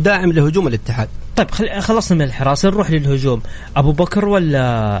وداعم لهجوم الاتحاد. طيب خلصنا من الحراسة، نروح للهجوم. أبو بكر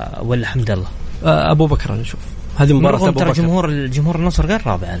ولا حمد الله؟ أبو بكر. أنا أشوف هذه مباراة أبو بكر. جمهور النصر قال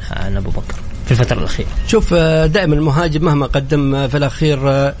رابع عن أبو بكر. في الفترة الأخيرة؟ شوف دائما المهاجم مهما قدم في الأخير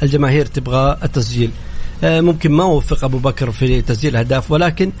الجماهير تبغى التسجيل. ممكن ما وفق أبو بكر في تسجيل أهداف،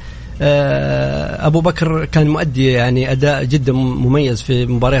 ولكن أبو بكر كان مؤدي يعني أداء جدا مميز في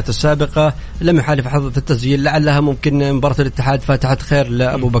المباريات السابقة، لم يحالف حظ في التسجيل. لعلها ممكن مباراة الاتحاد فاتحت خير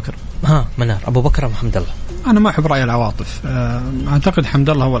لأبو بكر. منار، أبو بكر أم حمد الله؟ أنا ما أحب رأي العواطف. أعتقد حمد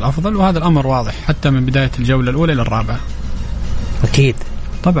الله هو الأفضل، وهذا الأمر واضح حتى من بداية الجولة الأولى إلى الرابعة. أكيد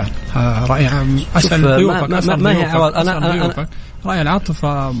طبعا رأي أسأل ضيوفك، ما هي عواطف. أنا رأي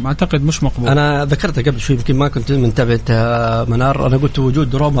العاطفة أعتقد مش مقبول. أنا ذكرت قبل شوي يمكن ما كنت منتبه منار، أنا قلت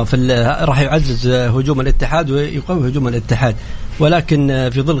وجود روما راح يعزز هجوم الاتحاد ويقوي هجوم الاتحاد، ولكن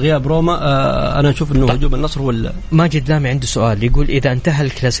في ظل غياب روما أنا أشوف إنه هجوم النصر ولا. ماجد لامي عنده سؤال، يقول إذا انتهى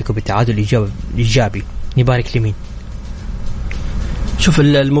الكلاسيكو بالتعادل إيجابي نبارك لمين؟ شوف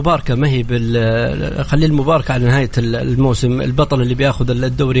المباركة ما هي خلي المباركة على نهاية الموسم. البطل اللي بياخذ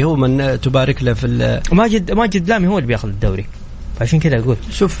الدوري هو من تبارك له في ماجد لامي هو اللي بياخذ الدوري، عشان كذا أقول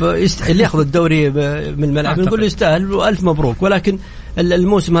شوف اللي ياخذ الدوري من الملعب نقول له يستاهل وألف مبروك. ولكن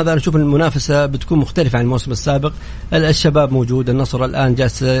الموسم هذا أنا أشوف المنافسة بتكون مختلفة عن الموسم السابق. الشباب موجود، النصر الآن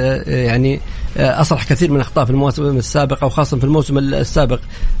جالس يعني أصلح كثير من أخطاء في الموسم السابق، أو خاصة في الموسم السابق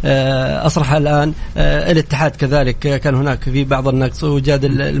أصلح الآن. الاتحاد كذلك كان هناك في بعض النقص، وجاد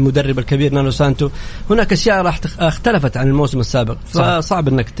المدرب الكبير نانو سانتو. هناك أشياء راح اختلفت عن الموسم السابق، فصعب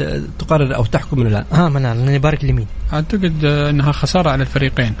أنك تقرر أو تحكم من الآن. منال نبارك لمين؟ أعتقد أنها خسارة على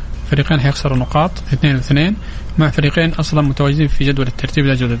الفريقين هيخسروا نقاط 2-2 مع فريقين أصلا متواجدين في جدول الترتيب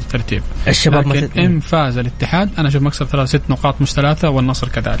لا جدول الترتيب. الشباب لكن إن فاز الاتحاد أنا أشوف مكسب 3 نقاط مش 3، والنصر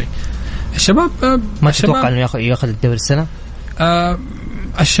كذلك. الشباب ما تتوقع أنه يأخذ الدوري السنة؟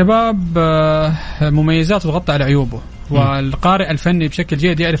 الشباب مميزاته تغطي على عيوبه، والقارئ الفني بشكل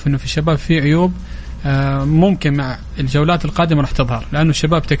جيد يعرف أنه في الشباب في عيوب ممكن مع الجولات القادمة راح تظهر، لأنه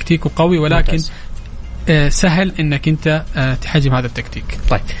الشباب تكتيكه قوي، ولكن سهل انك انت تحجم هذا التكتيك.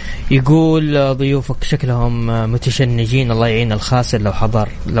 طيب يقول ضيوفك شكلهم متشنجين، الله يعين الخاسر.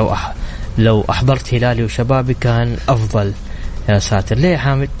 لو احضرت هلالي وشبابي كان افضل. يا ساتر، ليه يا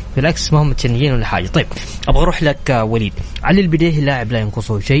حامد؟ بالعكس ما هم متشنجين ولا حاجه. طيب ابغى اروح لك وليد. علي البديهي لاعب لا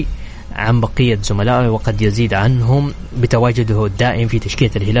ينقصه شيء عن بقيه زملائه، وقد يزيد عنهم بتواجده الدائم في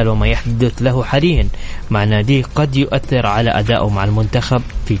تشكيله الهلال، وما يحدث له حاليا مع ناديه قد يؤثر على ادائه مع المنتخب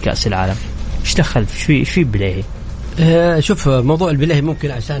في كأس العالم. ايش دخل في بليهي؟ شوف موضوع البليهي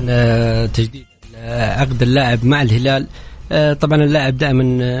ممكن عشان تجديد عقد اللاعب مع الهلال. طبعا اللاعب دائما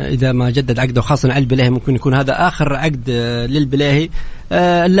إذا ما جدد عقده، خاصة على البليهي ممكن يكون هذا آخر عقد للبليهي.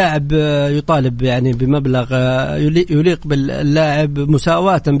 اللاعب يطالب يعني بمبلغ يليق باللاعب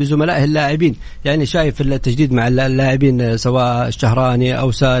مساواة بزملائه اللاعبين. يعني شايف التجديد مع اللاعبين سواء الشهراني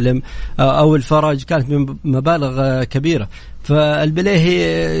أو سالم أو الفرج كانت بمبالغ كبيرة، فالبليهي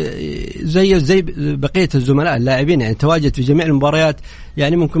زي بقية الزملاء اللاعبين يعني تواجد في جميع المباريات،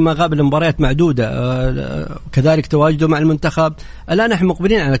 يعني ممكن ما غاب المباريات معدودة. كذلك تواجده مع المنتخب. الآن نحن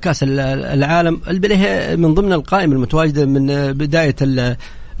مقبلين على كأس العالم، البليهي من ضمن القائمة المتواجدة من بداية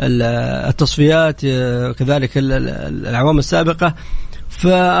التصفيات كذلك الأعوام السابقة.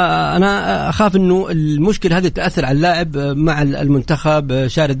 فأنا أخاف أنه المشكلة هذه تأثر على اللاعب مع المنتخب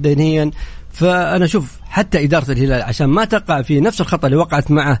شارد ذهنيا. فأنا أشوف حتى إدارة الهلال عشان ما تقع في نفس الخطأ اللي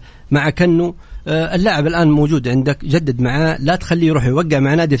وقعت مع كنو، اللاعب الآن موجود عندك، جدد معاه، لا تخليه يروح يوقع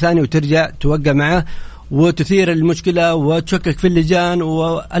مع نادي ثاني وترجع توقع معاه وتثير المشكلة وتشكك في اللجان.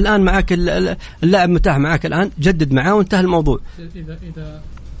 والآن معك اللاعب متاح معك الآن، جدد معاه وانتهى الموضوع.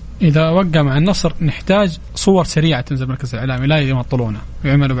 إذا وقع مع النصر نحتاج صور سريعة تنزل مركز الإعلامي، لا يمطلونه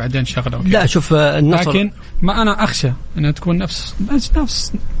ويعملوا بعدين شغله. لا شوف النصر، لكن ما أنا أخشى أنها تكون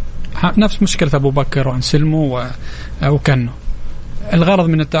نفس مشكلة أبو بكر وأنسلمو وكنو. الغرض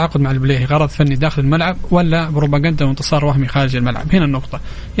من التعاقد مع البليهي غرض فني داخل الملعب ولا بروباغندا وانتصار وهمي خارج الملعب؟ هنا النقطة.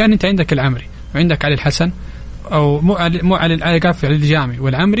 يعني أنت عندك العمري وعندك علي الحسن، أو مو علي قافي، علي الجامي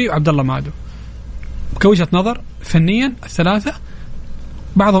والعمري وعبد الله مادو، كوجهة نظر فنيا الثلاثة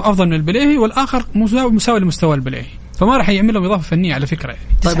بعضهم أفضل من البليهي والآخر مساوي لمستوى البليهي، فما راح يعمل لهم إضافة فنية على فكرة.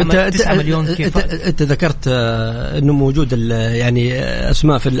 يعني طيب 9 مليون كيف؟ أنت ذكرت إنه موجود يعني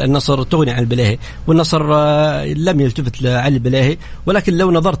أسماء في النصر تغني عن البليهي، والنصر لم يلتفت لعلي البليهي. ولكن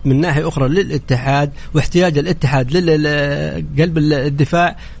لو نظرت من ناحية أخرى للاتحاد واحتياج الاتحاد لقلب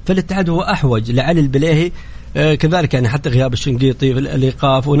الدفاع، فالاتحاد هو أحوج لعلي البليهي. كذلك يعني حتى غياب الشنقيطي في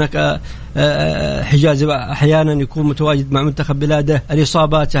الإيقاف، هناك حجازي أحيانا يكون متواجد مع منتخب بلاده،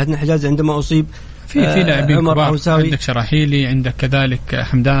 الإصابات شاهدنا حجازي عندما أصيب. في لاعبين كبار، عندك شراحيلي، عندك كذلك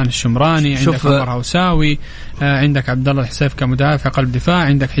حمدان الشمراني، عندك عمر هوساوي، عندك عبد الله الحسيف كمدافع قلب دفاع،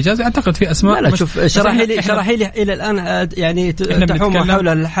 عندك حجازي. اعتقد في اسماء. لا شوف شراحيلي الى الان يعني تحوم حول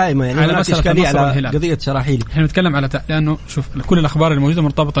الحائمه، يعني على اشكاليه على قضيه شراحيلي. احنا نتكلم على لانه شوف كل الاخبار الموجوده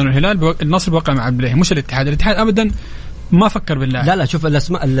مرتبطه انه الهلال النصر بوقع مع البليه، مش الاتحاد ابدا ما فكر بالله. لا شوف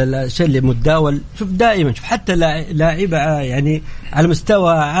الاسماء، الشيء اللي متداول، شوف دائما شوف حتى لاعيبه يعني على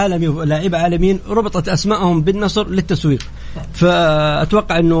مستوى عالمي ولاعيبه عالميين ربطت اسمائهم بالنصر للتسويق،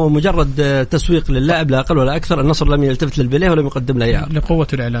 فاتوقع انه مجرد تسويق للاعب لا اقل ولا اكثر. النصر لم يلتفت للبليه ولم يقدم له اياه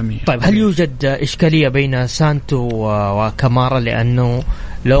لقوته الاعلاميه. طيب هل يوجد اشكاليه بين سانتو وكامارا، لانه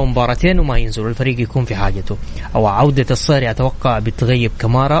لو مباراتين وما ينزل الفريق يكون في حاجته، او عوده الصيري اتوقع بتغيب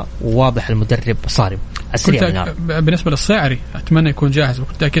كامارا، وواضح المدرب صارم بالنسبه للصيعري اتمنى يكون جاهز،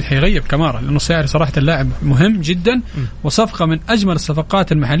 وبالتاكيد حيغيب كامارا لانه الصيعري صراحه اللاعب مهم جدا وصفقه من اجمل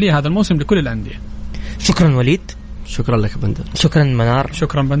الصفقات المحليه هذا الموسم لكل الانديه. شكرا وليد. شكرا لك بندر. شكرا منار.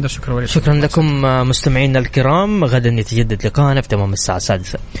 شكرا بندر. شكرا وليد. شكرا لكم مستمعينا الكرام. غدا يتجدد لقاءنا في تمام الساعه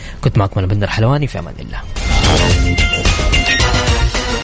 6. كنت معكم انا بندر حلواني، في امان الله.